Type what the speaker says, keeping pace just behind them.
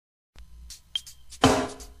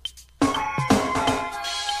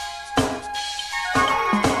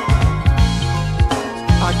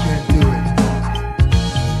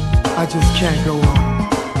just can't go on,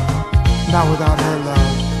 not without her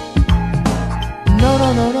love. No,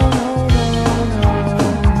 no, no, no, no, no, no.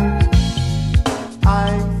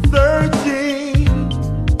 I'm searching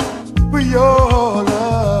for your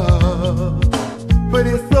love, but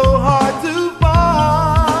it's so hard to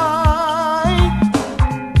find.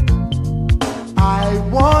 I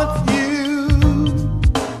want you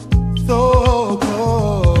so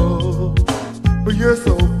close, but you're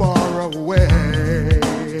so far away.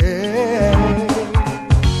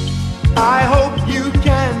 I hope you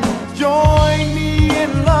can join me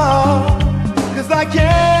in love, 'cause I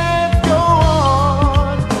can't go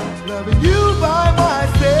on loving you by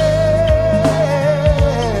myself.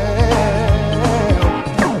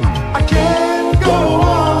 I can't go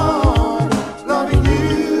on loving you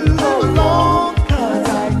alone, 'cause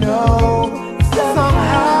I know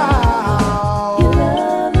somehow you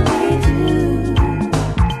love me too.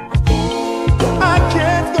 I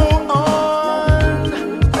can't go on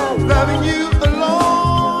loving you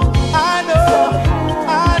alone. I know,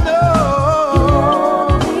 I know.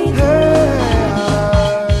 Hey,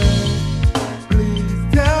 please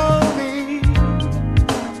tell me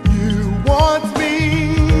you want me.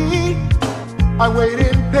 I wait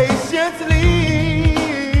impatiently.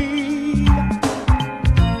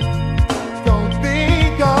 Don't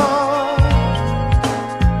think of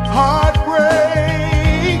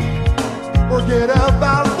heartbreak. Forget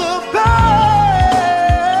about the past.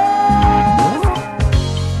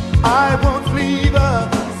 I won't leave a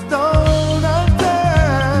stone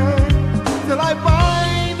unturned till I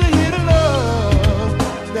find the hidden love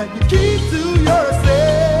that you keep to yourself.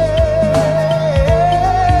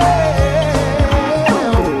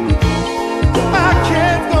 I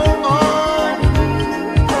can't go on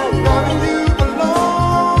loving you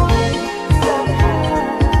alone.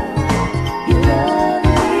 You love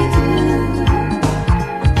me too.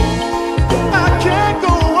 I can't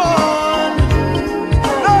go on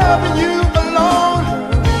loving you